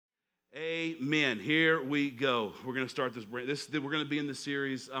Amen. Here we go. We're going to start this. We're going to be in the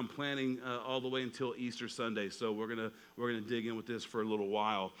series. I'm planning all the way until Easter Sunday, so we're gonna dig in with this for a little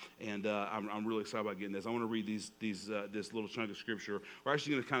while, and I'm really excited about getting this. I want to read this little chunk of scripture. We're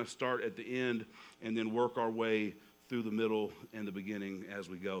actually going to kind of start at the end and then work our way through the middle and the beginning as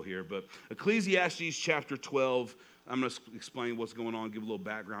we go here. But Ecclesiastes chapter 12. I'm going to explain what's going on, give a little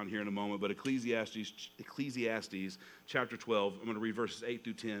background here in a moment. But Ecclesiastes chapter 12, I'm going to read verses 8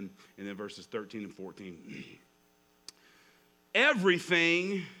 through 10, and then verses 13 and 14.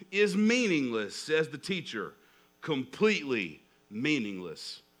 Everything is meaningless, says the teacher, completely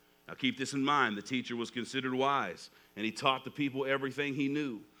meaningless. Now keep this in mind. The teacher was considered wise, and he taught the people everything he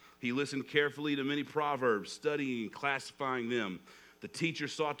knew. He listened carefully to many proverbs, studying and classifying them. The teacher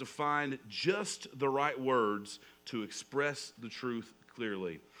sought to find just the right words to express the truth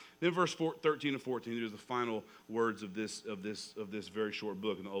clearly. Then verse 13 and 14, here's the final words of this very short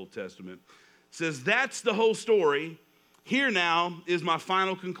book in the Old Testament. It says, that's the whole story. Here now is my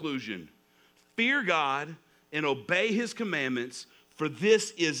final conclusion. Fear God and obey his commandments, for this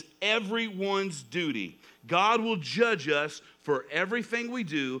is everyone's duty. God will judge us for everything we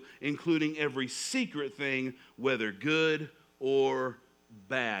do, including every secret thing, whether good or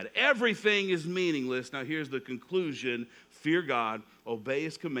bad. Everything is meaningless. Now here's the conclusion. Fear God, obey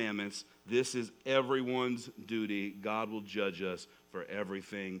his commandments. This is everyone's duty. God will judge us for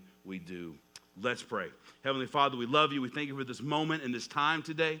everything we do. Let's pray. Heavenly Father, we love you. We thank you for this moment and this time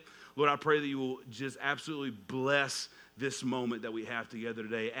today. Lord, I pray that you will just absolutely bless this moment that we have together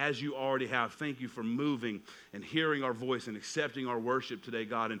today, as you already have. Thank you for moving and hearing our voice and accepting our worship today,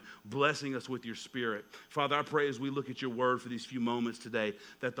 God, and blessing us with your Spirit. Father, I pray as we look at your word for these few moments today,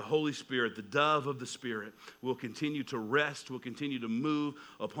 that the Holy Spirit, the dove of the Spirit, will continue to rest, will continue to move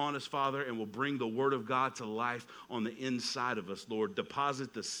upon us, Father, and will bring the word of God to life on the inside of us, Lord.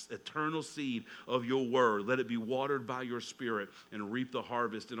 Deposit the eternal seed of your word. Let it be watered by your Spirit and reap the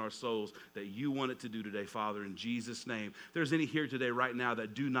harvest in our souls that you want it to do today, Father, in Jesus' name. If there's any here today right now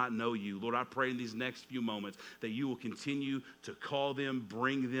that do not know you, Lord, I pray in these next few moments that you will continue to call them,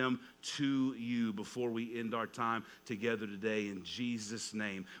 bring them to you before we end our time together today in Jesus'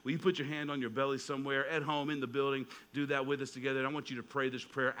 name. Will you put your hand on your belly somewhere, at home, in the building? Do that with us together. And I want you to pray this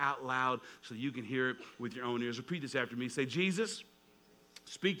prayer out loud so you can hear it with your own ears. Repeat this after me. Say, Jesus,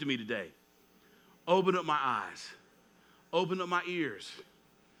 speak to me today. Open up my eyes. Open up my ears.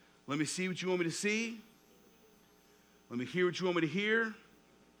 Let me see what you want me to see. Let me hear what you want me to hear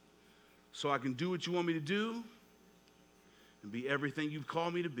so I can do what you want me to do and be everything you've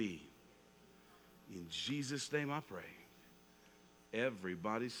called me to be. In Jesus' name I pray.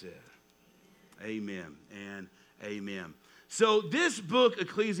 Everybody said, amen and amen. So this book,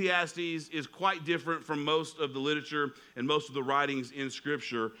 Ecclesiastes, is quite different from most of the literature and most of the writings in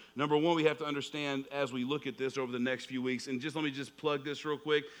Scripture. Number one, we have to understand as we look at this over the next few weeks, and let me just plug this real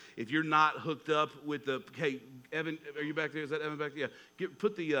quick. If you're not hooked up with hey, Evan, are you back there? Is that Evan back there?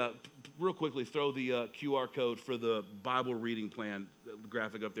 Yeah. Real quickly, throw the QR code for the Bible reading plan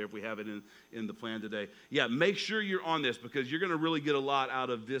graphic up there if we have it in the plan today. Yeah, make sure you're on this because you're going to really get a lot out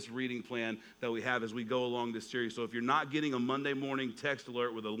of this reading plan that we have as we go along this series. So if you're not getting a Monday morning text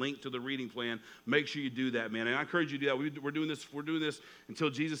alert with a link to the reading plan, make sure you do that, man. And I encourage you to do that. We're doing this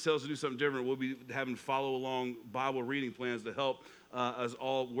until Jesus tells us to do something different. We'll be having follow along Bible reading plans to help us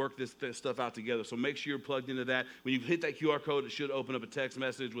all work this stuff out together. So make sure you're plugged into that. When you hit that QR code, it should open up a text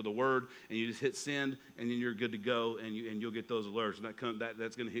message with a word, and you just hit send, and then you're good to go, and you'll get those alerts. And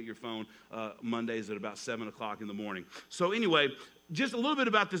that's going to hit your phone Mondays at about 7 o'clock in the morning. So anyway, just a little bit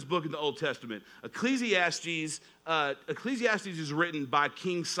about this book in the Old Testament. Ecclesiastes is written by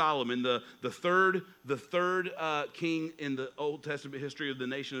King Solomon, the third king in the Old Testament history of the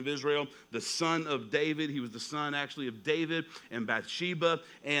nation of Israel, the son of David. He was the son actually of David and Bathsheba.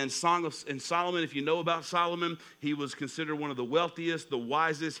 And Solomon, if you know about Solomon, he was considered one of the wealthiest, the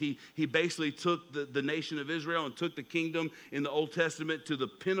wisest. He basically took the nation of Israel and took the kingdom in the Old Testament to the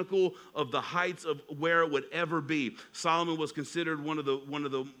pinnacle of the heights of where it would ever be. Solomon was considered one of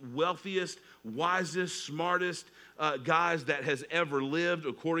the wealthiest, wisest, smartest guys that has ever lived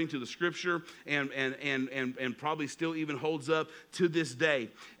according to the scripture, and probably still even holds up to this day.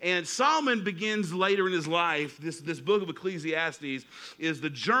 And Solomon begins later in his life. This book of Ecclesiastes is the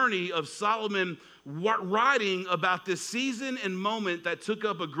journey of Solomon writing about this season and moment that took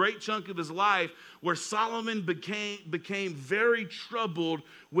up a great chunk of his life, where Solomon became very troubled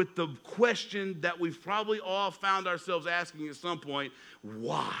with the question that we've probably all found ourselves asking at some point: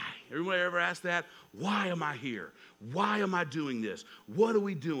 why? Everybody ever asked that? Why am I here? Why am I doing this? What are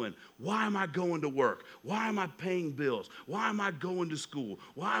we doing? Why am I going to work? Why am I paying bills? Why am I going to school?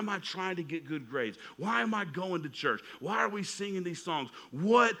 Why am I trying to get good grades? Why am I going to church? Why are we singing these songs?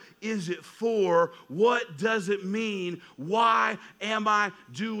 What is it for? What does it mean? Why am I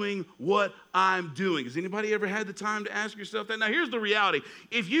doing what I'm doing? Has anybody ever had the time to ask yourself that? Now, here's the reality.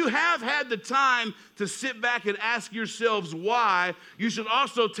 If you have had the time to sit back and ask yourselves why, you should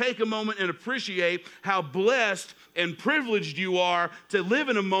also take a moment and appreciate how blessed and privileged you are to live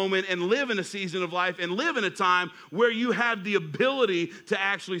in a moment and live in a season of life and live in a time where you have the ability to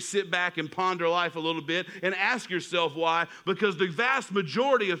actually sit back and ponder life a little bit and ask yourself why, because the vast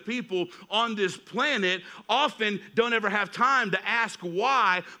majority of people on this planet often don't ever have time to ask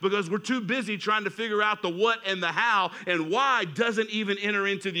why, because we're too busy trying to figure out the what and the how, and why doesn't even enter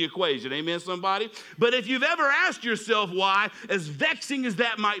into the equation. Amen, somebody? But if you've ever asked yourself why, as vexing as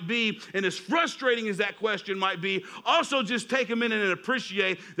that might be and as frustrating as that question might be, also just take a minute and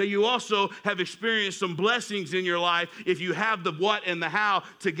appreciate that you also have experienced some blessings in your life if you have the what and the how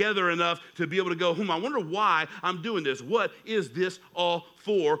together enough to be able to go, I wonder why I'm doing this. What is this all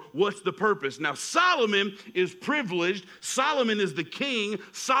for? What's the purpose? Now, Solomon is privileged. Solomon is the king.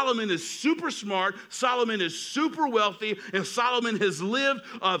 Solomon is super smart. Solomon is super wealthy. And Solomon has lived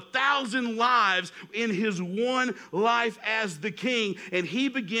 1,000 lives in his one life as the king. And he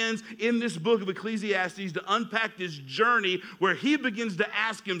begins in this book of Ecclesiastes to unpack this journey where he begins to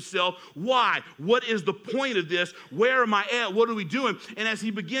ask himself, why? What is the point of this? Where am I at? What are we doing? And as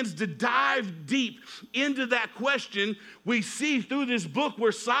he begins to dive deep into that question, we see through this book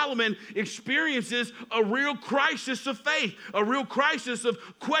where Solomon experiences a real crisis of faith, a real crisis of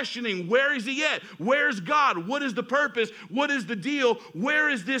questioning, where is he at? Where's God? What is the purpose? What is the deal? Where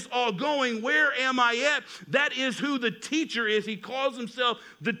is this all going? Where am I at? That is who the teacher is. He calls himself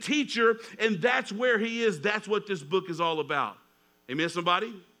the teacher, and that's where he is. That's what this book is all about. Amen,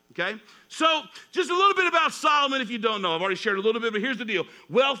 somebody? Okay? So, just a little bit about Solomon if you don't know. I've already shared a little bit, but here's the deal.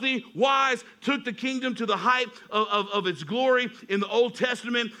 Wealthy, wise, took the kingdom to the height of its glory in the Old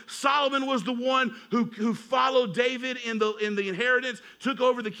Testament. Solomon was the one who followed David in the inheritance, took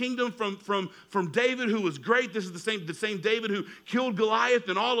over the kingdom from David, who was great. This is the same David who killed Goliath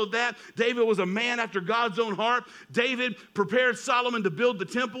and all of that. David was a man after God's own heart. David prepared Solomon to build the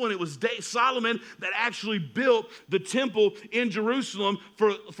temple, and it was Solomon that actually built the temple in Jerusalem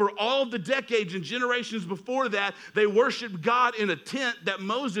for all of the decades and generations before that. They worshiped God in a tent that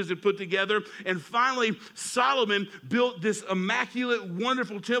Moses had put together. And finally, Solomon built this immaculate,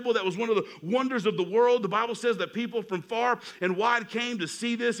 wonderful temple that was one of the wonders of the world. The Bible says that people from far and wide came to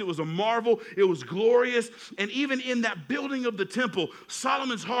see this. It was a marvel. It was glorious. And even in that building of the temple,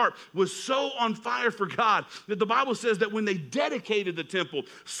 Solomon's heart was so on fire for God that the Bible says that when they dedicated the temple,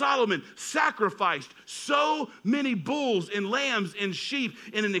 Solomon sacrificed so many bulls and lambs and sheep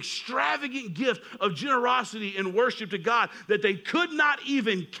in an extravagant gift of generosity and worship to God that they could not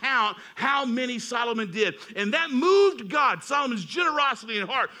even count how many Solomon did. And that moved God. Solomon's generosity and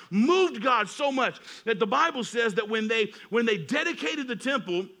heart moved God so much that the Bible says that when they dedicated the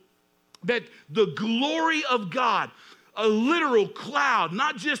temple, that the glory of God, a literal cloud,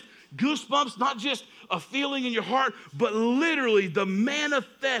 not just goosebumps, not just a feeling in your heart, but literally the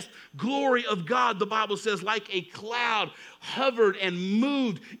manifest glory of God, the Bible says, like a cloud hovered and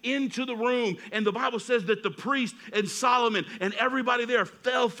moved into the room. And the Bible says that the priest and Solomon and everybody there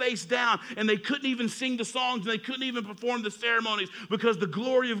fell face down, and they couldn't even sing the songs, and they couldn't even perform the ceremonies because the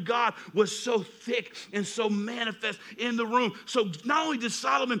glory of God was so thick and so manifest in the room. So not only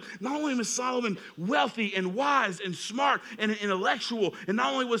was Solomon wealthy and wise and smart and intellectual, and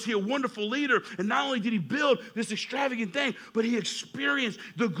not only was he a wonderful leader, and not only did he build this extravagant thing, but he experienced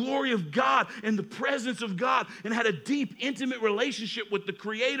the glory of God and the presence of God and had a deep, intimate relationship with the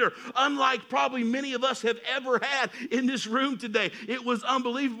Creator, unlike probably many of us have ever had in this room today. It was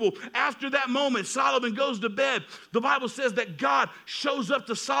unbelievable. After that moment, Solomon goes to bed. The Bible says that God shows up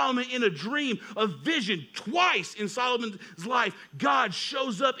to Solomon in a dream, a vision. Twice in Solomon's life, God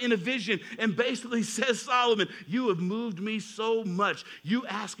shows up in a vision and basically says, Solomon, you have moved me so much. You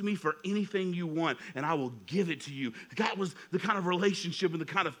ask me for anything you want, and I will give it to you. That was the kind of relationship and the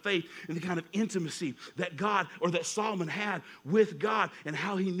kind of faith and the kind of intimacy that Solomon had with God and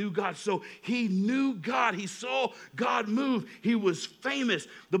how he knew God. So he knew God. He saw God move. He was famous.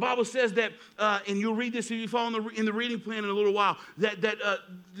 The Bible says that, and you'll read this if you follow in the reading plan in a little while, that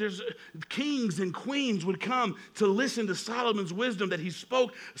there's kings and queens would come to listen to Solomon's wisdom, that he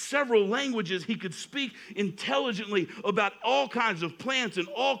spoke several languages. He could speak intelligently about all kinds of plants and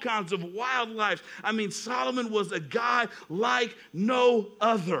all kinds of wildlife. I mean, Solomon was a guy like no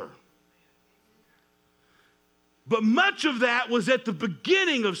other. But much of that was at the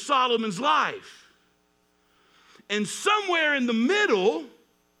beginning of Solomon's life. And somewhere in the middle,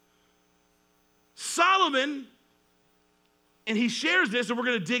 Solomon, and he shares this, and we're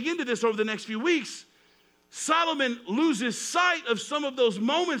going to dig into this over the next few weeks, Solomon loses sight of some of those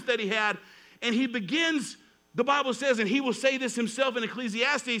moments that he had, and he begins, the Bible says, and he will say this himself in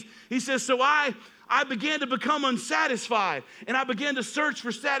Ecclesiastes, he says, so I began to become unsatisfied, and I began to search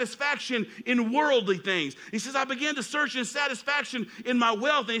for satisfaction in worldly things. He says, I began to search in satisfaction in my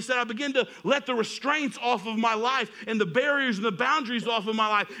wealth, and he said, I began to let the restraints off of my life and the barriers and the boundaries off of my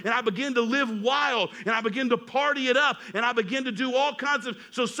life, and I began to live wild, and I began to party it up, and I began to do all kinds of,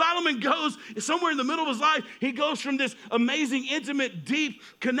 so Solomon goes, somewhere in the middle of his life, he goes from this amazing, intimate, deep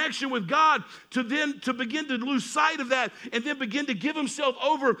connection with God to then to begin to lose sight of that, and then begin to give himself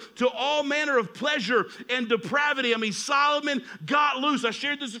over to all manner of pleasure and depravity. I mean, Solomon got loose. I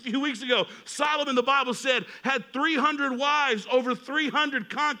shared this a few weeks ago. Solomon, the Bible said, had 300 wives, over 300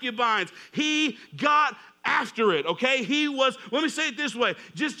 concubines. He got after it, okay? He was, let me say it this way,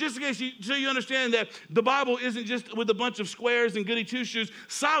 just in case so you understand that the Bible isn't just with a bunch of squares and goody two-shoes.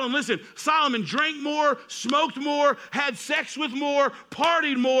 Solomon drank more, smoked more, had sex with more,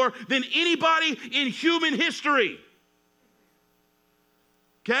 partied more than anybody in human history.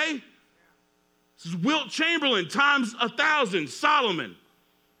 Okay? This is Wilt Chamberlain times 1,000. Solomon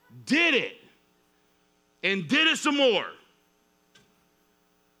did it and did it some more.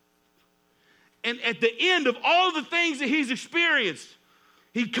 And at the end of all the things that he's experienced,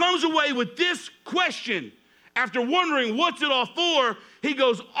 he comes away with this question. After wondering what's it all for, he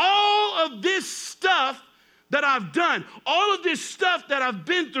goes, all of this stuff that I've done, all of this stuff that I've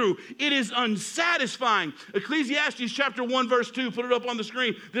been through, it is unsatisfying. Ecclesiastes chapter 1, verse 2, put it up on the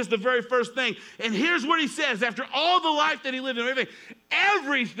screen. This is the very first thing. And here's what he says, after all the life that he lived and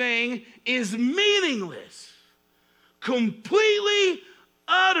everything is meaningless. Completely,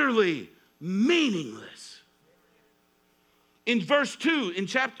 utterly meaningless. In verse 2, put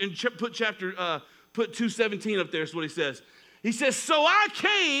 2:17 up there is what he says. He says, so I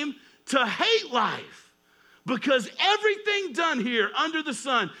came to hate life, because everything done here under the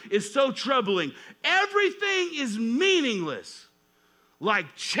sun is so troubling. Everything is meaningless, like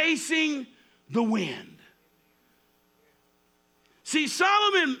chasing the wind. See,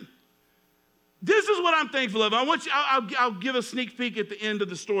 Solomon, this is what I'm thankful of. I'll give a sneak peek at the end of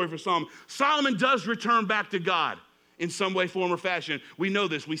the story for Solomon. Solomon does return back to God in some way, form, or fashion. We know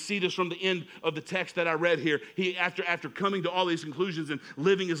this. We see this from the end of the text that I read here. He, after coming to all these conclusions and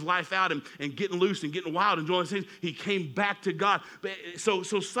living his life out and getting loose and getting wild and doing all these things, he came back to God. So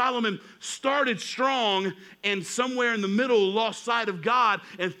Solomon started strong and somewhere in the middle lost sight of God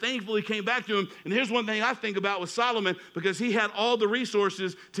and thankfully came back to him. And here's one thing I think about with Solomon, because he had all the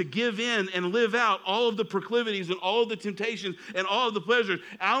resources to give in and live out all of the proclivities and all of the temptations and all of the pleasures.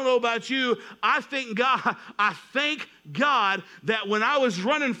 I don't know about you. I thank God that when I was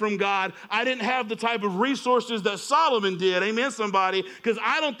running from God, I didn't have the type of resources that Solomon did. Amen, somebody? Because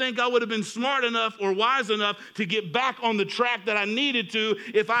I don't think I would have been smart enough or wise enough to get back on the track that I needed to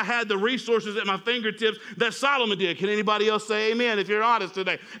if I had the resources at my fingertips that Solomon did. Can anybody else say amen if you're honest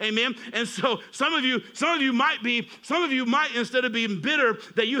today? Amen? And so some of you might, instead of being bitter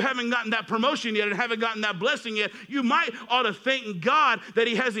that you haven't gotten that promotion yet and haven't gotten that blessing yet, you might ought to thank God that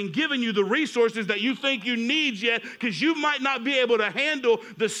he hasn't given you the resources that you think you need yet, because you might not be able to handle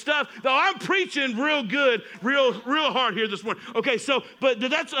the stuff. Though I'm preaching real good, real hard here this morning. Okay, but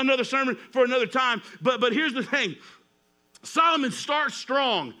that's another sermon for another time. But here's the thing. Solomon starts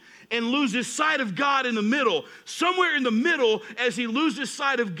strong and loses sight of God in the middle. Somewhere in the middle, as he loses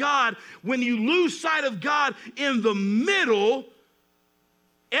sight of God, when you lose sight of God in the middle,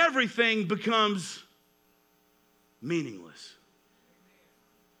 everything becomes meaningless.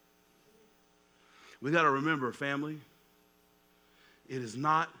 We got to remember, family, it is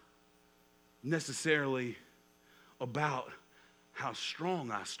not necessarily about how strong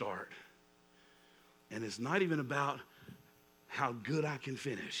I start. And it's not even about how good I can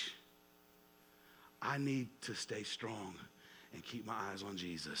finish. I need to stay strong and keep my eyes on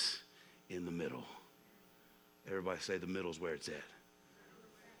Jesus in the middle. Everybody say the middle's where it's at.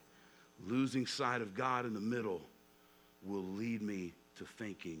 Losing sight of God in the middle will lead me to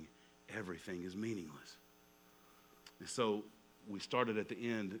thinking everything is meaningless. And so we started at the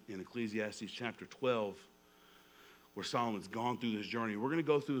end in Ecclesiastes chapter 12, where Solomon's gone through this journey. We're going to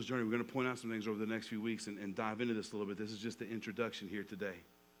go through this journey. We're going to point out some things over the next few weeks and dive into this a little bit. This is just the introduction here today.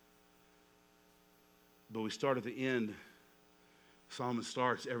 But we start at the end. Solomon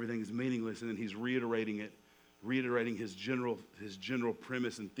starts, everything is meaningless, and then he's reiterating his general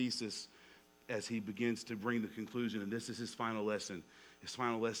premise and thesis as he begins to bring the conclusion, and this is his final lesson. His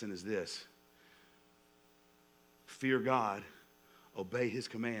final lesson is this: fear God, obey his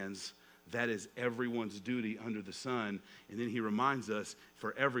commands. That is everyone's duty under the sun. And then he reminds us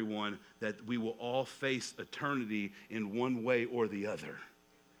for everyone that we will all face eternity in one way or the other.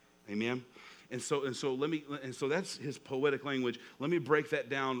 Amen. And so that's his poetic language. Let me break that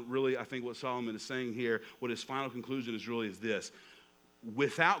down. Really, I think what Solomon is saying here, what his final conclusion is really is this: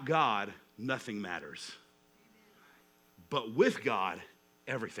 without God, nothing matters. But with God,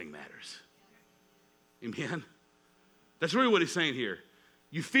 everything matters. Amen. That's really what he's saying here.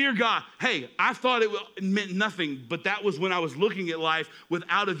 You fear God. Hey, I thought it meant nothing, but that was when I was looking at life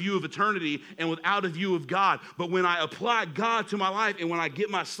without a view of eternity and without a view of God. But when I apply God to my life and when I get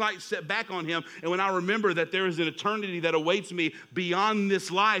my sight set back on him and when I remember that there is an eternity that awaits me beyond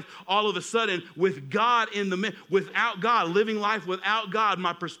this life, all of a sudden, with God in the midst, without God, living life without God,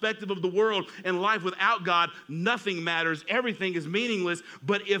 my perspective of the world and life without God, nothing matters. Everything is meaningless.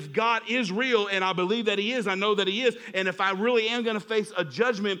 But if God is real, and I believe that he is, I know that he is, and if I really am going to face a judgment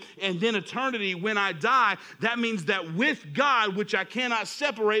and then eternity when I die, that means that with God, which I cannot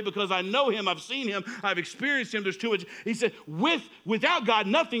separate because I know him, I've seen him, I've experienced him, there's too much. He said, without God,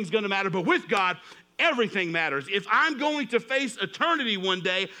 nothing's going to matter, but with God, everything matters. If I'm going to face eternity one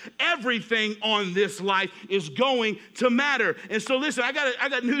day, everything on this life is going to matter. And so listen, I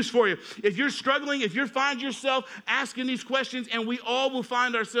got news for you. If you're struggling, if you find yourself asking these questions, and we all will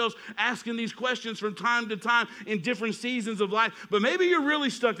find ourselves asking these questions from time to time in different seasons of life, but maybe you're really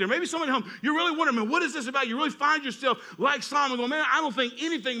stuck there. Maybe someone at home, you're really wondering, man, what is this about? You really find yourself like Solomon going, man, I don't think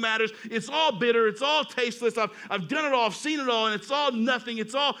anything matters. It's all bitter. It's all tasteless. I've done it all. I've seen it all, and it's all nothing.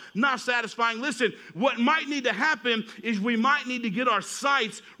 It's all not satisfying. Listen, what might need to happen is we might need to get our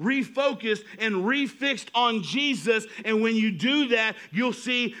sights refocused and refixed on Jesus. And when you do that, you'll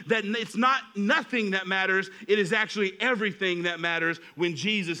see that it's not nothing that matters. It is actually everything that matters when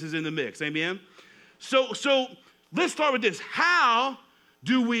Jesus is in the mix. Amen? So let's start with this. How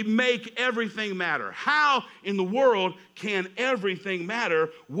do we make everything matter? How in the world can everything matter?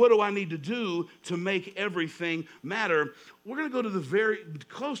 What do I need to do to make everything matter? We're going to go to the very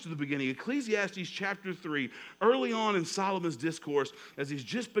close to the beginning, Ecclesiastes chapter 3, early on in Solomon's discourse, as he's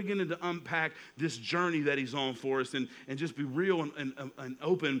just beginning to unpack this journey that he's on for us and just be real and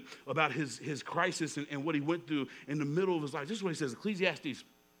open about his crisis and what he went through in the middle of his life. This is what he says, Ecclesiastes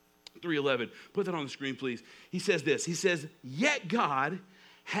 3:11. Put that on the screen, please. He says this. He says, yet God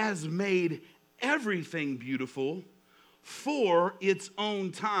has made everything beautiful for its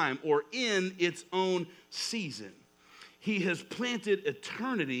own time or in its own season. He has planted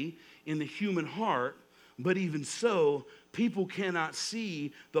eternity in the human heart, but even so, people cannot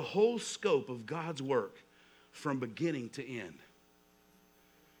see the whole scope of God's work from beginning to end.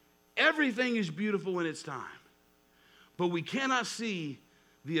 Everything is beautiful in its time, but we cannot see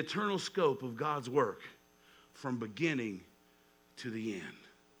the eternal scope of God's work from beginning to the end.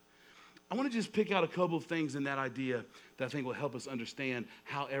 I want to just pick out a couple of things in that idea that I think will help us understand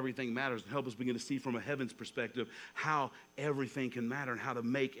how everything matters and help us begin to see from a heaven's perspective how everything can matter and how to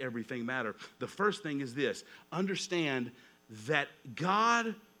make everything matter. The first thing is this: understand that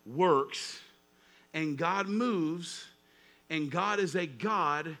God works and God moves and God is a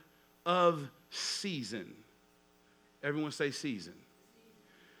God of season. Everyone say season.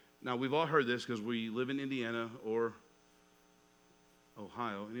 Now, we've all heard this because we live in Indiana or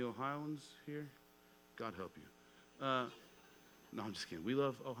Ohio. Any Ohioans here? God help you. No, I'm just kidding. We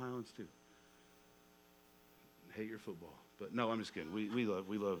love Ohioans too. Hate your football, but no, I'm just kidding. We love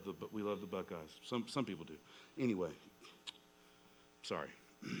the Buckeyes. Some people do. Anyway, sorry.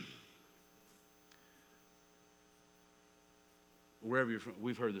 Wherever you're from,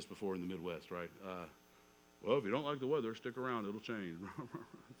 we've heard this before in the Midwest, right? Well, if you don't like the weather, stick around. It'll change.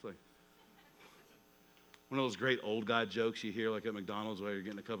 It's like one of those great old guy jokes you hear like at McDonald's while you're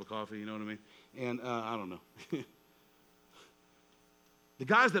getting a cup of coffee, you know what I mean? And I don't know. The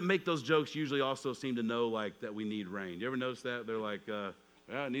guys that make those jokes usually also seem to know like that we need rain. You ever notice that? They're like, yeah,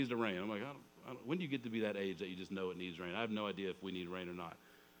 it needs to rain. I'm like, I don't, when do you get to be that age that you just know it needs rain? I have no idea if we need rain or not.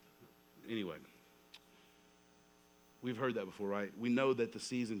 Anyway, we've heard that before, right? We know that the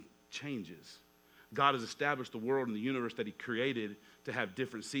season changes. God has established the world and the universe that he created to have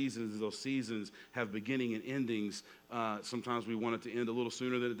different seasons. Those seasons have beginning and endings. Sometimes we want it to end a little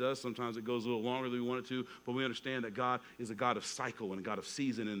sooner than it does. Sometimes it goes a little longer than we want it to. But we understand that God is a God of cycle and a God of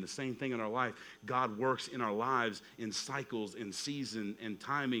season. And the same thing in our life. God works in our lives in cycles and season and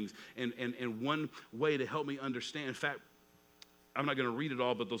timings. And one way to help me understand, in fact, I'm not going to read it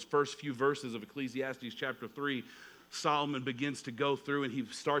all, but those first few verses of Ecclesiastes chapter 3, Solomon begins to go through, and he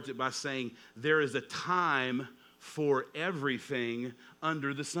starts it by saying, there is a time for everything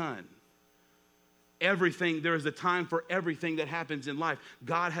under the sun. Everything, there is a time for everything that happens in life.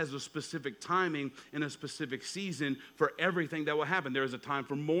 God has a specific timing and a specific season for everything that will happen. There is a time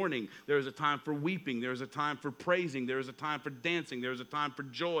for mourning. There is a time for weeping. There is a time for praising. There is a time for dancing. There is a time for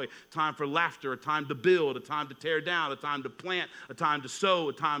joy, time for laughter, a time to build, a time to tear down, a time to plant, a time to sow,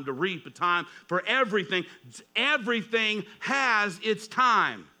 a time to reap, a time for everything. Everything has its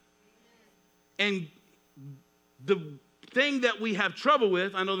time. And the thing that we have trouble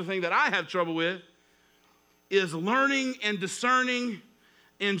with, I know the thing that I have trouble with, is learning and discerning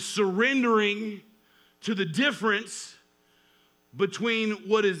and surrendering to the difference between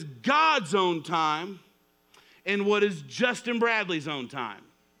what is God's own time and what is Justin Bradley's own time.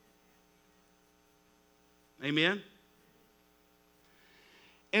 Amen?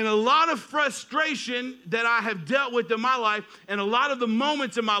 And a lot of frustration that I have dealt with in my life, and a lot of the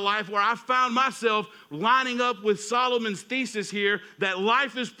moments in my life where I found myself lining up with Solomon's thesis here, that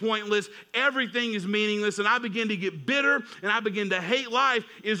life is pointless, everything is meaningless, and I begin to get bitter and I begin to hate life,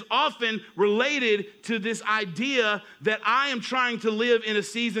 is often related to this idea that I am trying to live in a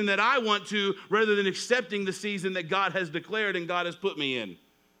season that I want to, rather than accepting the season that God has declared and God has put me in.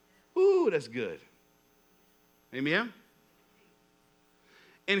 Ooh, that's good. Amen?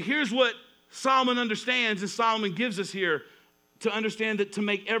 And here's what Solomon understands, and Solomon gives us here to understand that to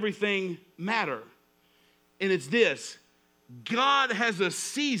make everything matter. And it's this: God has a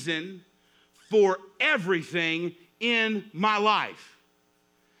season for everything in my life.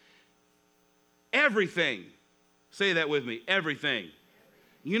 Everything. Say that with me, everything.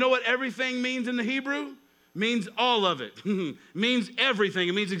 You know what everything means in the Hebrew? Means all of it. Means everything.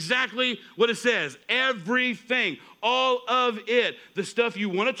 It means exactly what it says. Everything. All of it. The stuff you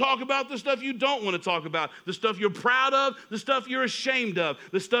want to talk about, the stuff you don't want to talk about, the stuff you're proud of, the stuff you're ashamed of,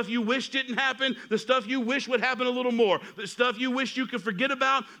 the stuff you wish didn't happen, the stuff you wish would happen a little more, the stuff you wish you could forget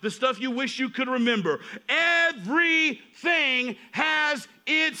about, the stuff you wish you could remember. Everything has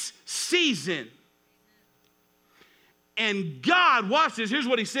its season. And God, watch this, here's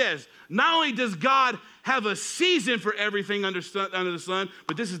what he says. Not only does God have a season for everything under the sun,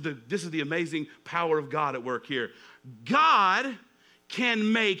 but this is the amazing power of God at work here. God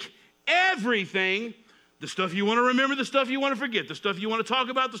can make everything, the stuff you want to remember, the stuff you want to forget, the stuff you want to talk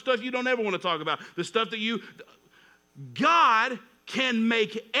about, the stuff you don't ever want to talk about, the stuff that God can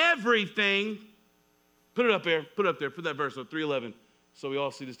make everything. Put it up there, put that verse up, 3:11, so we all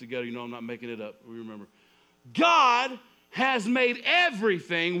see this together. You know I'm not making it up, we remember. God has made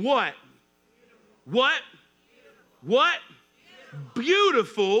everything what? What? What?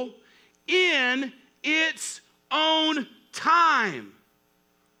 Beautiful in its own time.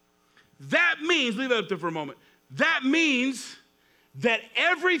 That means, leave that up there for a moment. That means that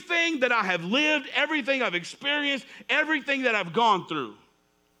everything that I have lived, everything I've experienced, everything that I've gone through.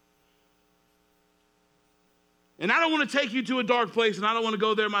 And I don't want to take you to a dark place, and I don't want to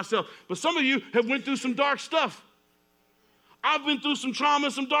go there myself. But some of you have went through some dark stuff. I've been through some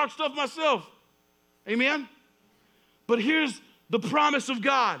trauma, some dark stuff myself. Amen? But here's the promise of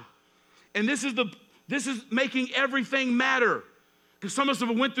God. And this is making everything matter. Because some of us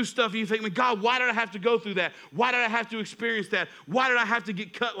have went through stuff and you think, God, why did I have to go through that? Why did I have to experience that? Why did I have to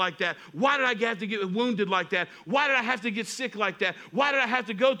get cut like that? Why did I have to get wounded like that? Why did I have to get sick like that? Why did I have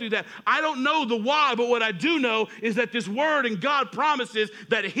to go through that? I don't know the why, but what I do know is that this word and God promises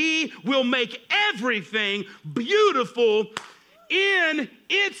that he will make everything beautiful in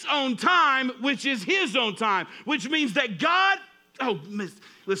its own time, which is his own time, which means that God,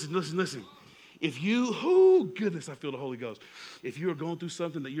 listen. If you, goodness, I feel the Holy Ghost. If you're going through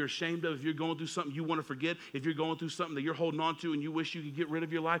something that you're ashamed of, if you're going through something you want to forget, if you're going through something that you're holding on to and you wish you could get rid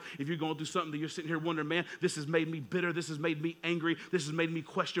of your life, if you're going through something that you're sitting here wondering, man, this has made me bitter, this has made me angry, this has made me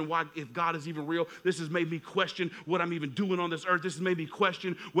question why, if God is even real, this has made me question what I'm even doing on this earth, this has made me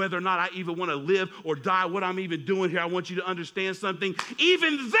question whether or not I even want to live or die, what I'm even doing here. I want you to understand something.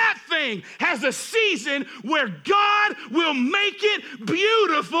 Even that thing has a season where God will make it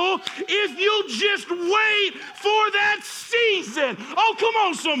beautiful if you just wait for that season. Oh, come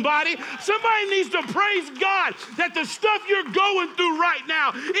on, somebody. Somebody needs to praise God that the stuff you're going through right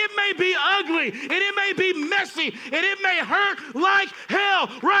now, it may be ugly, and it may be messy, and it may hurt like hell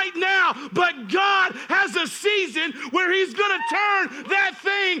right now, but God has a season where he's going to turn that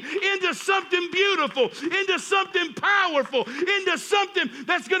thing into something beautiful, into something powerful, into something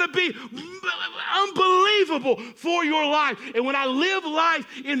that's going to be unbelievable for your life. And when I live life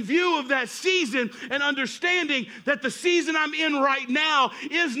in view of that season and understanding that the season I'm in right now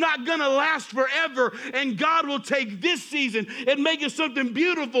is not going to last forever, and God will take this season and make it something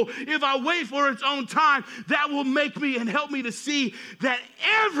beautiful if I wait for its own time, that will make me and help me to see that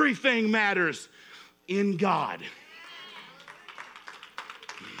everything matters in God.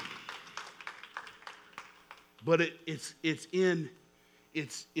 But it's in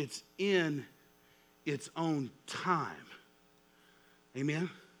its own time. Amen?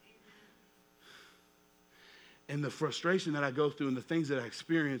 And the frustration that I go through and the things that I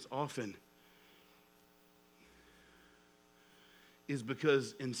experience often is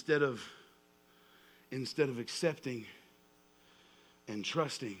because instead of accepting and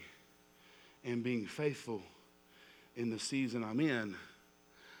trusting and being faithful in the season I'm in,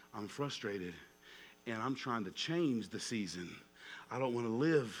 I'm frustrated and I'm trying to change the season. I don't want to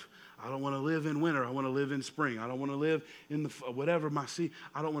live in winter. I want to live in spring. I don't want to live in the whatever my season.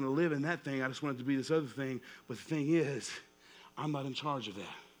 I don't want to live in that thing. I just want it to be this other thing. But the thing is, I'm not in charge of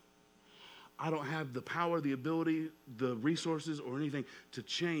that. I don't have the power, the ability, the resources, or anything to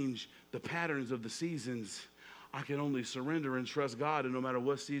change the patterns of the seasons. I can only surrender and trust God, and no matter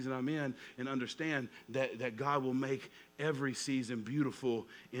what season I'm in, and understand that God will make every season beautiful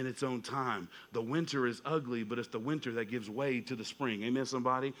in its own time. The winter is ugly, but it's the winter that gives way to the spring. Amen,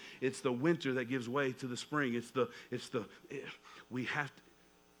 somebody? It's the winter that gives way to the spring. We have to.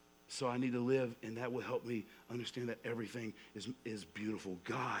 So I need to live, and that will help me understand that everything is beautiful.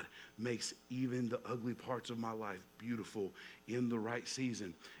 God makes even the ugly parts of my life beautiful in the right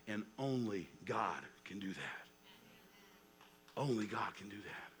season, and only God can do that. Only God can do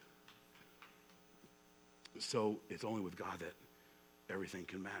that. So it's only with God that everything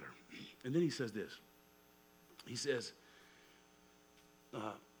can matter. And then he says this. He says,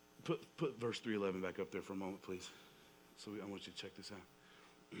 put verse 3:11 back up there for a moment, please. So I want you to check this out.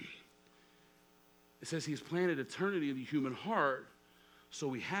 It says he's planted eternity in the human heart, so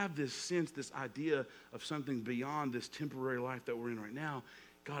we have this sense, this idea of something beyond this temporary life that we're in right now.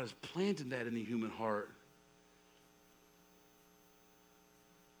 God has planted that in the human heart.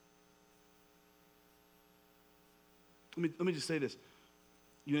 Let me just say this.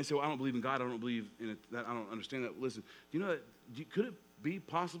 You may say, well, I don't believe in God. I don't believe in it. I don't understand that. Listen, do you know that? Could it be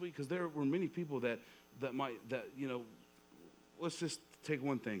possibly? Because there were many people that let's just take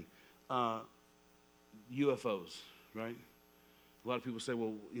one thing. UFOs, right? A lot of people say,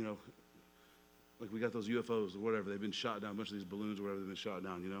 well, like we got those UFOs or whatever. They've been shot down. A bunch of these balloons or whatever, they've been shot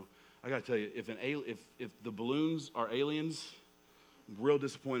down, I got to tell you, if the balloons are aliens, I'm real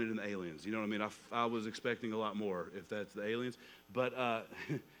disappointed in the aliens. You know what I mean? I was expecting a lot more if that's the aliens. But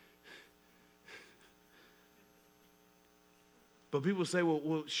but people say,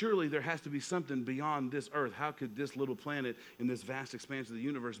 well, surely there has to be something beyond this earth. How could this little planet in this vast expanse of the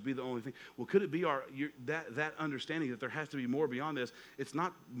universe be the only thing? Well, could it be that understanding that there has to be more beyond this? It's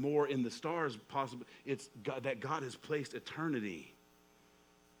not more in the stars possible. It's God, that God has placed eternity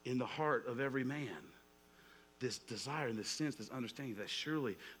in the heart of every man. This desire and this sense, this understanding that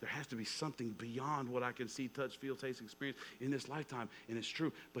surely there has to be something beyond what I can see, touch, feel, taste, experience in this lifetime. And it's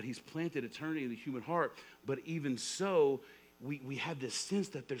true. But he's planted eternity in the human heart. But even so, we have this sense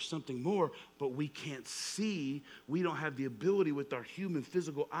that there's something more, but we can't see. We don't have the ability with our human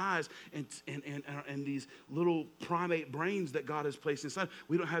physical eyes and these little primate brains that God has placed inside.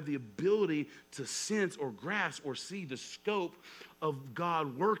 We don't have the ability to sense or grasp or see the scope of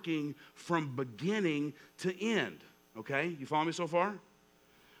God working from beginning to end. Okay? You follow me so far?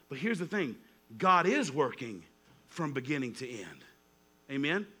 But here's the thing. God is working from beginning to end.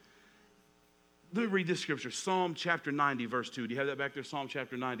 Amen? Let me read this scripture. Psalm chapter 90, verse 2. Do you have that back there? Psalm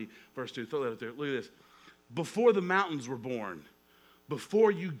chapter 90, verse 2. Throw that up there. Look at this. Before the mountains were born,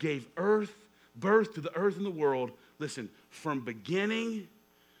 before you gave birth to the earth and the world, listen, from beginning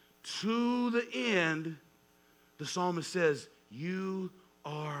to the end, the psalmist says, you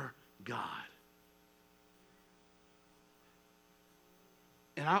are God.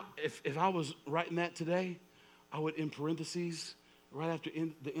 And if I was writing that today, I would, in parentheses, right after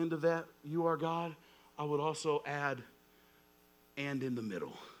the end of that, you are God, I would also add, and in the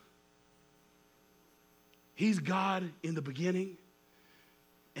middle. He's God in the beginning,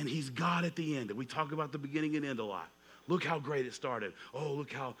 and he's God at the end. And we talk about the beginning and end a lot. Look how great it started. Oh,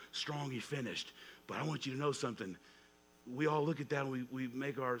 look how strong he finished. But I want you to know something. We all look at that and we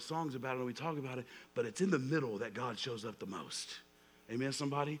make our songs about it and we talk about it, but it's in the middle that God shows up the most. Amen,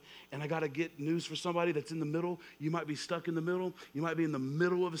 somebody? And I got to get news for somebody that's in the middle. You might be stuck in the middle. You might be in the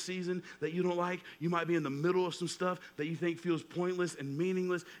middle of a season that you don't like. You might be in the middle of some stuff that you think feels pointless and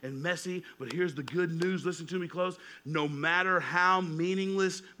meaningless and messy. But here's the good news. Listen to me close. No matter how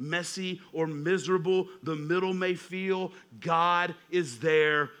meaningless, messy, or miserable the middle may feel, God is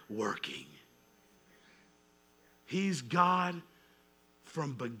there working. He's God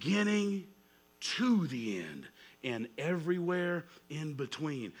from beginning to the end and everywhere in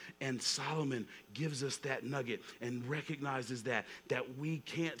between. And Solomon gives us that nugget and recognizes that we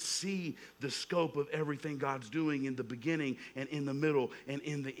can't see the scope of everything God's doing in the beginning and in the middle and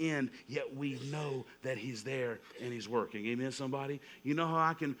in the end, yet we know that he's there and he's working. Amen, somebody? You know how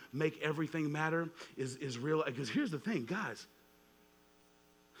I can make everything matter is real? Because here's the thing, guys.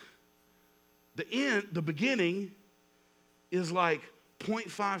 The beginning is like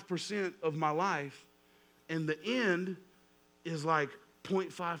 0.5% of my life, and the end is like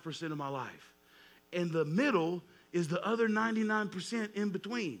 0.5% of my life. And the middle is the other 99% in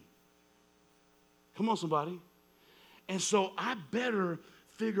between. Come on, somebody. And so I better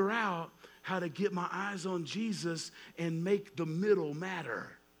figure out how to get my eyes on Jesus and make the middle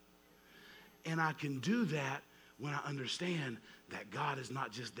matter. And I can do that when I understand that God is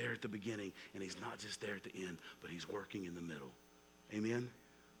not just there at the beginning and he's not just there at the end, but he's working in the middle. Amen?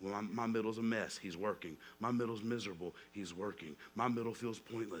 Well, my middle's a mess. He's working. My middle's miserable. He's working. My middle feels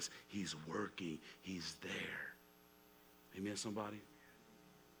pointless. He's working. He's there. Amen, somebody?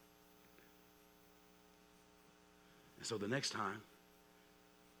 And so the next time,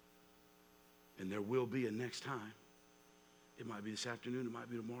 and there will be a next time, it might be this afternoon, it might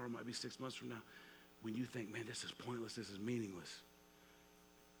be tomorrow, it might be 6 months from now, when you think, man, this is pointless, this is meaningless.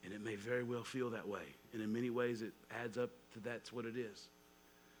 And it may very well feel that way. And in many ways, it adds up to that's what it is.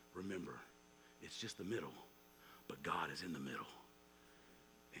 Remember, it's just the middle, but God is in the middle,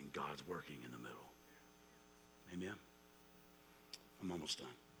 and God's working in the middle. Amen? I'm almost done.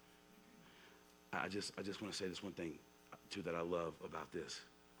 I just want to say this one thing, too, that I love about this.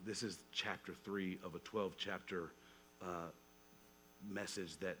 This is chapter 3 of a 12-chapter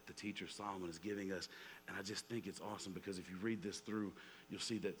message that the teacher Solomon is giving us. And I just think it's awesome because if you read this through, you'll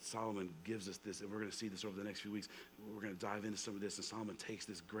see that Solomon gives us this, and we're going to see this over the next few weeks. We're going to dive into some of this, and Solomon takes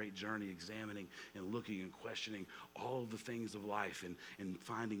this great journey examining and looking and questioning all of the things of life and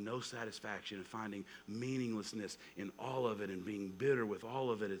finding no satisfaction and finding meaninglessness in all of it and being bitter with all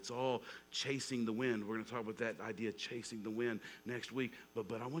of it. It's all chasing the wind. We're going to talk about that idea, chasing the wind, next week.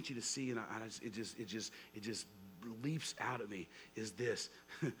 But I want you to see, and it just leaps out at me, is this,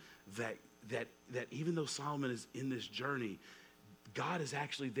 that even though Solomon is in this journey, God is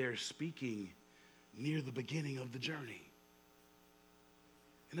actually there speaking near the beginning of the journey.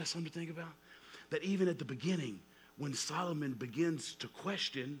 Isn't that something to think about? That even at the beginning, when Solomon begins to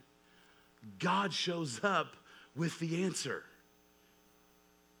question, God shows up with the answer.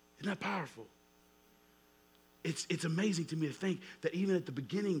 Isn't that powerful? It's amazing to me to think that even at the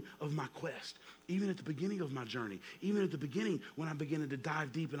beginning of my quest, even at the beginning of my journey, even at the beginning when I'm beginning to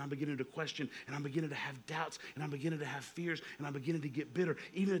dive deep and I'm beginning to question and I'm beginning to have doubts and I'm beginning to have fears and I'm beginning to get bitter,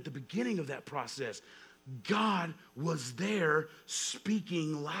 even at the beginning of that process, God was there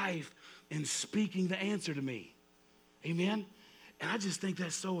speaking life and speaking the answer to me. Amen? And I just think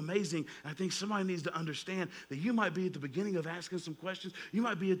that's so amazing. And I think somebody needs to understand that you might be at the beginning of asking some questions. You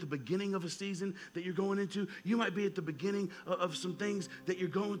might be at the beginning of a season that you're going into. You might be at the beginning of some things that you're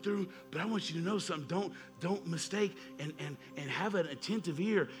going through. But I want you to know something. Don't mistake and have an attentive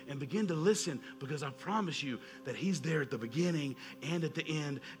ear and begin to listen, because I promise you that he's there at the beginning and at the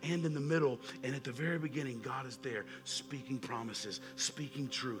end and in the middle. And at the very beginning, God is there speaking promises, speaking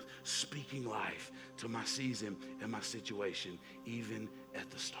truth, speaking life to my season and my situation, even at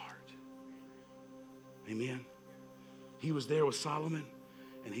the start. Amen? He was there with Solomon,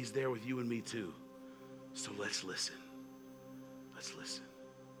 and he's there with you and me too. So let's listen. Let's listen.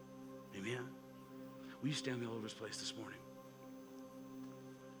 Amen? Will you stand me all over this place this morning?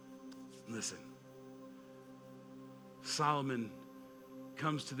 Listen. Solomon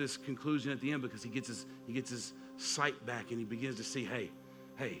comes to this conclusion at the end because he gets his sight back and he begins to see, hey,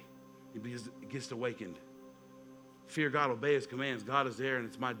 he gets awakened. Fear God, obey his commands. God is there, and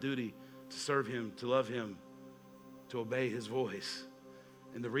it's my duty to serve him, to love him, to obey his voice.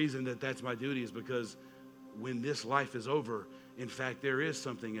 And the reason that that's my duty is because when this life is over, in fact, there is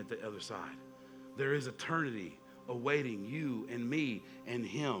something at the other side. There is eternity awaiting you and me and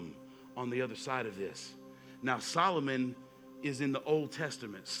him on the other side of this. Now, Solomon is in the Old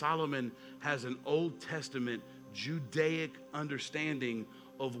Testament. Solomon has an Old Testament Judaic understanding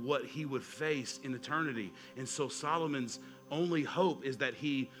of what he would face in eternity. And so Solomon's only hope is that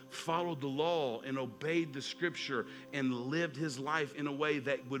he followed the law and obeyed the scripture and lived his life in a way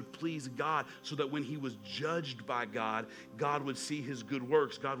that would please God, so that when he was judged by God, God would see his good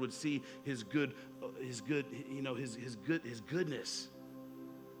works. God would see his goodness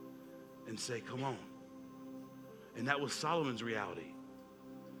and say, come on. And that was Solomon's reality.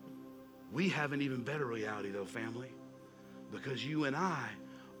 We have an even better reality though, family, because you and I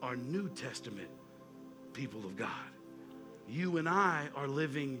are New Testament people of God. You and I are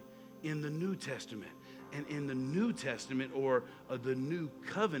living in the New Testament. And in the New Testament, or the new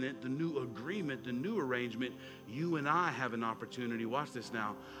covenant, the new agreement, the new arrangement, you and I have an opportunity. Watch this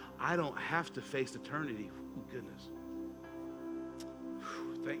now. I don't have to face eternity. Oh, goodness.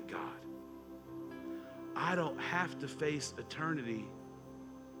 Whew, thank God. I don't have to face eternity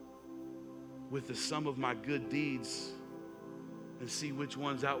with the sum of my good deeds and see which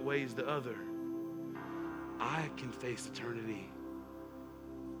ones outweighs the other. I can face eternity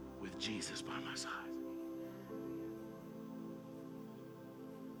with Jesus by my side.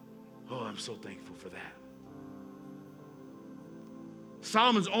 Oh, I'm so thankful for that.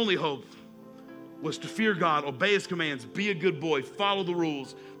 Solomon's only hope was to fear God, obey his commands, be a good boy, follow the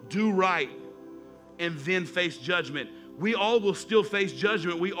rules, do right, and then face judgment. We all will still face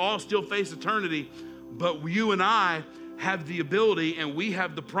judgment. We all still face eternity, but you and I have the ability, and we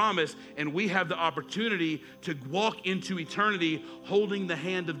have the promise, and we have the opportunity to walk into eternity holding the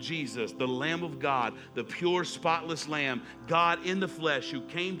hand of Jesus, the Lamb of God, the pure, spotless Lamb, God in the flesh, who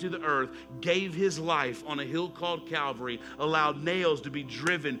came to the earth, gave his life on a hill called Calvary, allowed nails to be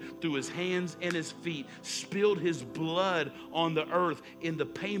driven through his hands and his feet, spilled his blood on the earth in the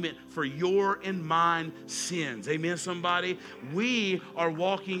payment for your and mine sins. Amen, somebody? We are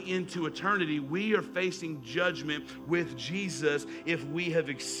walking into eternity. We are facing judgment with Jesus if we have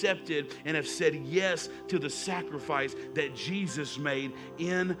accepted and have said yes to the sacrifice that Jesus made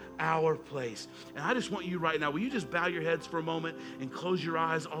in our place. And I just want you right now, will you just bow your heads for a moment and close your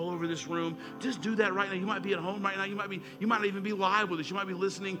eyes all over this room? Just do that right now. You might be at home right now. You might even be live with us. You might be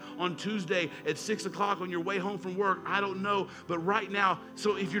listening on Tuesday at 6 o'clock on your way home from work. I don't know. But right now,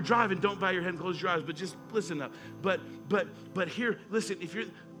 so if you're driving, don't bow your head and close your eyes, but just listen up. But here, listen, if you're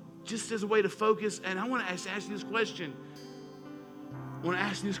just as a way to focus, and I want to ask you this question.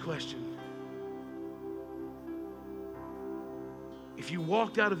 If you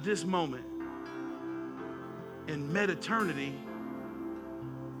walked out of this moment and met eternity,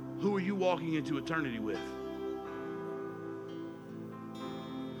 who are you walking into eternity with?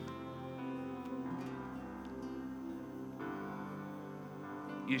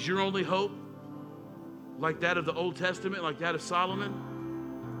 Is your only hope like that of the Old Testament, like that of Solomon,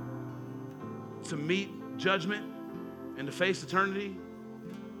 to meet judgment and to face eternity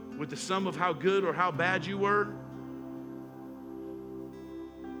with the sum of how good or how bad you were?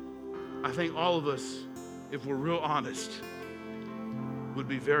 I think all of us, if we're real honest, would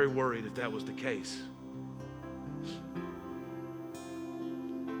be very worried if that was the case.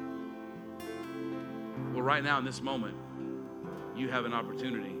 Well, right now in this moment, you have an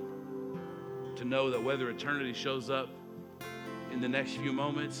opportunity to know that whether eternity shows up in the next few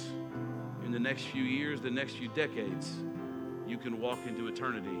moments, in the next few years, the next few decades, you can walk into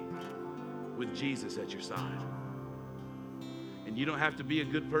eternity with Jesus at your side. And you don't have to be a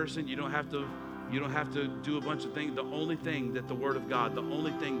good person. You don't have to do a bunch of things. The only thing that the Word of God, the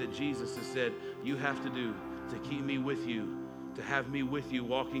only thing that Jesus has said you have to do to keep me with you, to have me with you,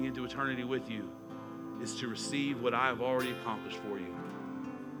 walking into eternity with you, is to receive what I have already accomplished for you.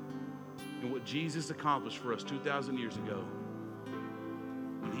 And what Jesus accomplished for us 2,000 years ago,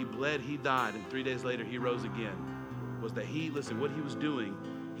 when he bled, he died, and 3 days later he rose again, was that what he was doing,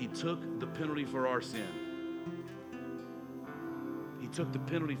 he took the penalty for our sin. He took the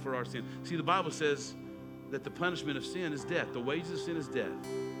penalty for our sin. See, the Bible says that the punishment of sin is death. The wages of sin is death.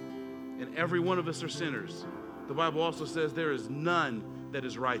 And every one of us are sinners. The Bible also says there is none that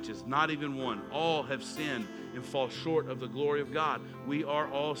is righteous, not even one. All have sinned and fall short of the glory of God. We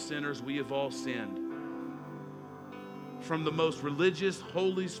are all sinners. We have all sinned. From the most religious,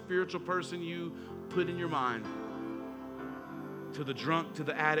 holy, spiritual person you put in your mind, to the drunk, to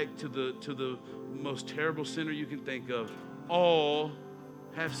the addict, to the most terrible sinner you can think of, all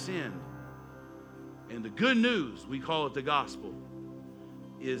have sinned. And the good news, we call it the gospel,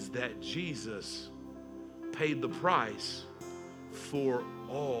 is that Jesus paid the price for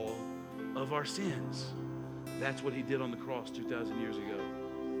all of our sins. That's what he did on the cross 2,000 years ago.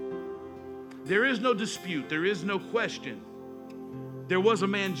 There is no dispute. There is no question. There was a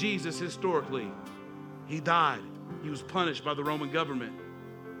man, Jesus, historically. He died. He was punished by the Roman government.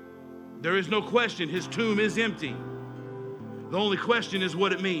 There is no question. His tomb is empty. The only question is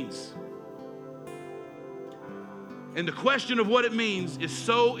what it means. And the question of what it means is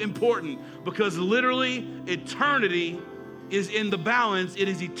so important because literally eternity is in the balance. It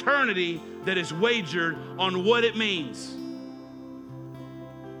is eternity that is wagered on what it means.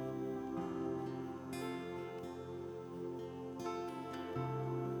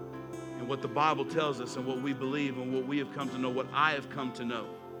 And what the Bible tells us and what we believe and what we have come to know, what I have come to know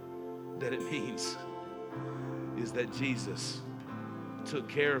that it means is that Jesus took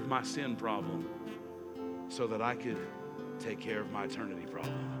care of my sin problem so that I could take care of my eternity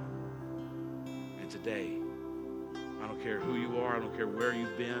problem. And today, I don't care who you are. I don't care where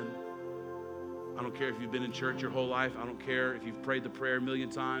you've been. I don't care if you've been in church your whole life. I don't care if you've prayed the prayer a million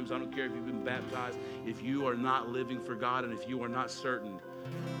times. I don't care if you've been baptized. If you are not living for God and if you are not certain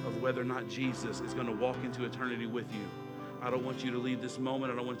of whether or not Jesus is going to walk into eternity with you, I don't want you to leave this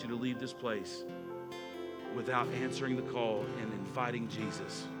moment. I don't want you to leave this place without answering the call and inviting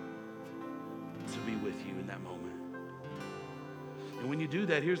Jesus to be with you in that moment. And when you do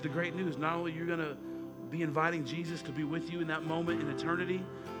that, here's the great news. Not only you're going to be inviting Jesus to be with you in that moment in eternity,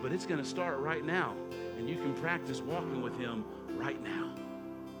 but it's going to start right now. And you can practice walking with him right now.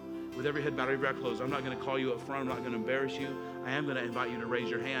 With every head bowed, every eye closed, I'm not going to call you up front. I'm not going to embarrass you. I am going to invite you to raise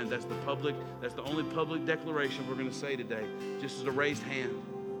your hand. That's the only public declaration we're going to say today, just as a raised hand.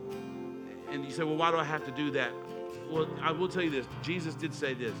 And you say, well, why do I have to do that? Well, I will tell you this. Jesus did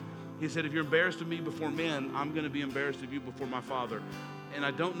say this. He said, if you're embarrassed of me before men, I'm going to be embarrassed of you before my Father. And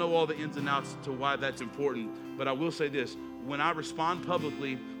I don't know all the ins and outs to why that's important, but I will say this. When I respond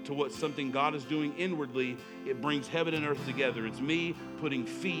publicly to what something God is doing inwardly, it brings heaven and earth together. It's me putting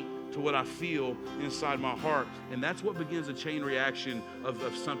feet to what I feel inside my heart. And that's what begins a chain reaction of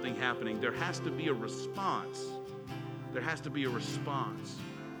something happening. There has to be a response. There has to be a response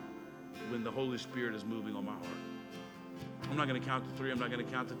when the Holy Spirit is moving on my heart. I'm not going to count to 3. I'm not going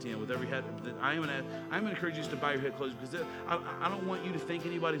to count to 10. With every head, I'm going to encourage you to bow your head closed because I don't want you to think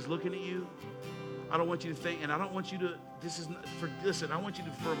anybody's looking at you. I don't want you to think, and I don't want you to, listen, I want you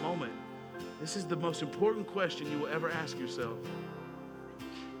to, for a moment, this is the most important question you will ever ask yourself.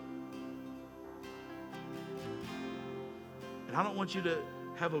 And I don't want you to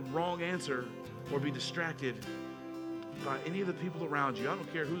have a wrong answer or be distracted by any of the people around you. I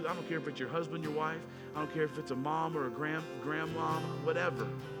don't care if it's your husband, your wife. I don't care if it's a mom or a grandma, whatever.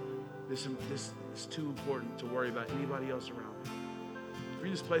 This is too important to worry about anybody else around me. If you're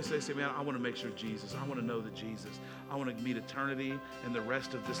in this place, they say, man, I want to make sure Jesus. I want to know that Jesus. I want to meet eternity and the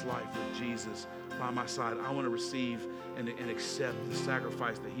rest of this life with Jesus by my side. I want to receive and accept the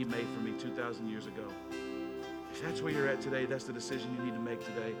sacrifice that he made for me 2,000 years ago. If that's where you're at today, that's the decision you need to make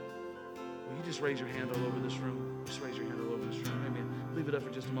today. Will you just raise your hand all over this room? Just raise your hand all over this room. Amen. Leave it up for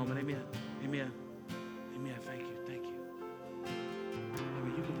just a moment. Amen. Amen. Amen. Thank you. Thank you.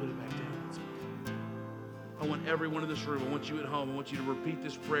 Amen. You can put it back down. That's okay. I want everyone in this room, I want you at home, I want you to repeat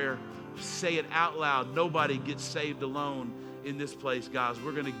this prayer. Say it out loud. Nobody gets saved alone in this place, guys.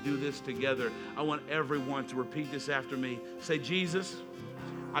 We're going to do this together. I want everyone to repeat this after me. Say, Jesus,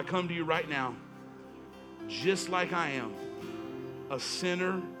 I come to you right now, just like I am, a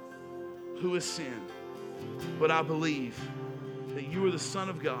sinner who has sinned. But I believe that you are the Son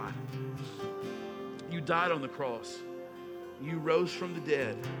of God. You died on the cross. You rose from the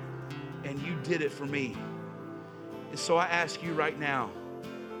dead, and you did it for me. And so I ask you right now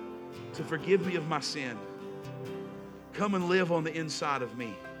to forgive me of my sin. Come and live on the inside of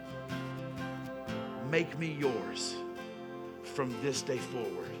me. Make me yours from this day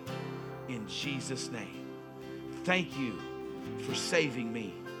forward. In Jesus' name. Thank you for saving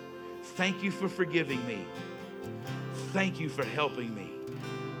me. Thank you for forgiving me. Thank you for helping me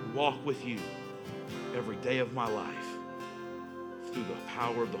walk with you every day of my life through the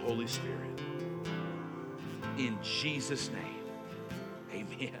power of the Holy Spirit. In Jesus' name,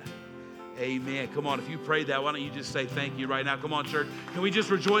 amen. Amen. Come on, if you prayed that, why don't you just say thank you right now? Come on, church. Can we just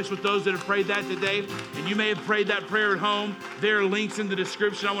rejoice with those that have prayed that today? And you may have prayed that prayer at home. There are links in the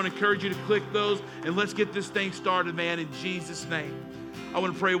description. I want to encourage you to click those, and let's get this thing started, man, in Jesus' name. I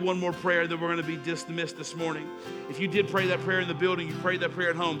want to pray one more prayer, then we're going to be dismissed this morning. If you did pray that prayer in the building, you prayed that prayer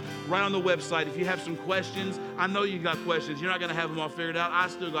at home, right on the website. If you have some questions, I know you got questions. You're not going to have them all figured out. I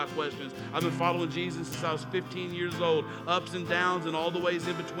still got questions. I've been following Jesus since I was 15 years old, ups and downs and all the ways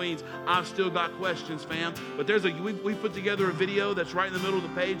in betweens. I've still got questions, fam. But we put together a video that's right in the middle of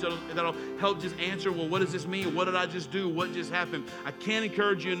the page that'll help just answer, well, what does this mean? What did I just do? What just happened? I can't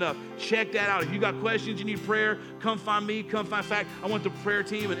encourage you enough. Check that out. If you got questions, you need prayer, come find me, come find fact. I want the prayer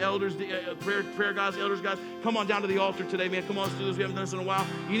team and elders, prayer guys, elders guys, come on down to the altar today, man. Come on, let's do this. We haven't done this in a while.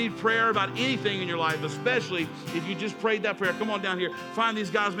 You need prayer about anything in your life, especially if you just prayed that prayer. Come on down here. Find these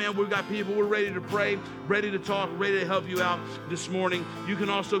guys, man. We've got people. We're ready to pray, ready to talk, ready to help you out this morning. You can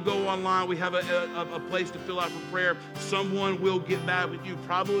also go online. We have a place to fill out for prayer. Someone will get back with you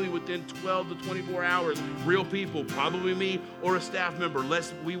probably within 12 to 24 hours. Real people, probably me or a staff member.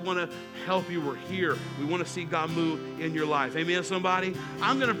 We want to help you. We're here. We want to see God move in your life. Amen, somebody?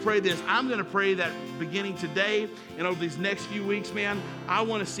 I'm going to pray this. I'm going to pray that beginning today and over these next few weeks, man, I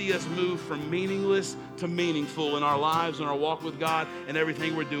want to see us move from meaningless to meaningful in our lives and our walk with God and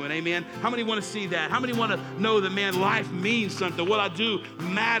everything we're doing. Amen? How many want to see that? How many want to know that, man, life means something? What I do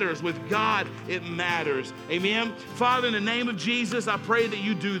matters. With God, it matters. Amen? Father, in the name of Jesus, I pray that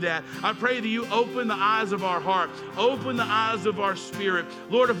you do that. I pray that you open the eyes of our heart, open the eyes of our spirit.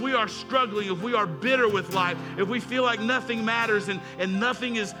 Lord, if we are struggling, if we are bitter with life, if we feel like nothing matters and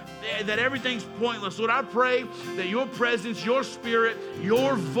nothing is, that everything's pointless, Lord, I pray that your presence, your spirit,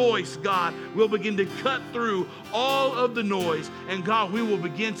 your voice, God, will begin to cut through all of the noise. And God, we will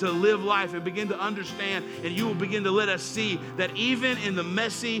begin to live life and begin to understand, and you will begin to let us see that even in the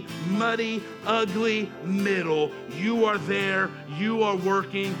messy, muddy, ugly middle, you are there, you are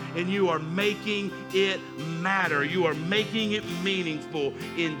working, and you are making it matter. You are making it meaningful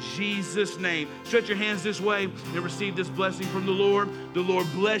in Jesus' name. Stretch your hands this way and receive this blessing from the Lord. The Lord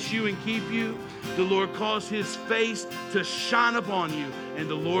bless you and keep you. The Lord cause his face to shine upon you, and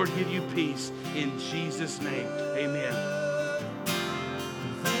the Lord give you peace in Jesus' name. Amen.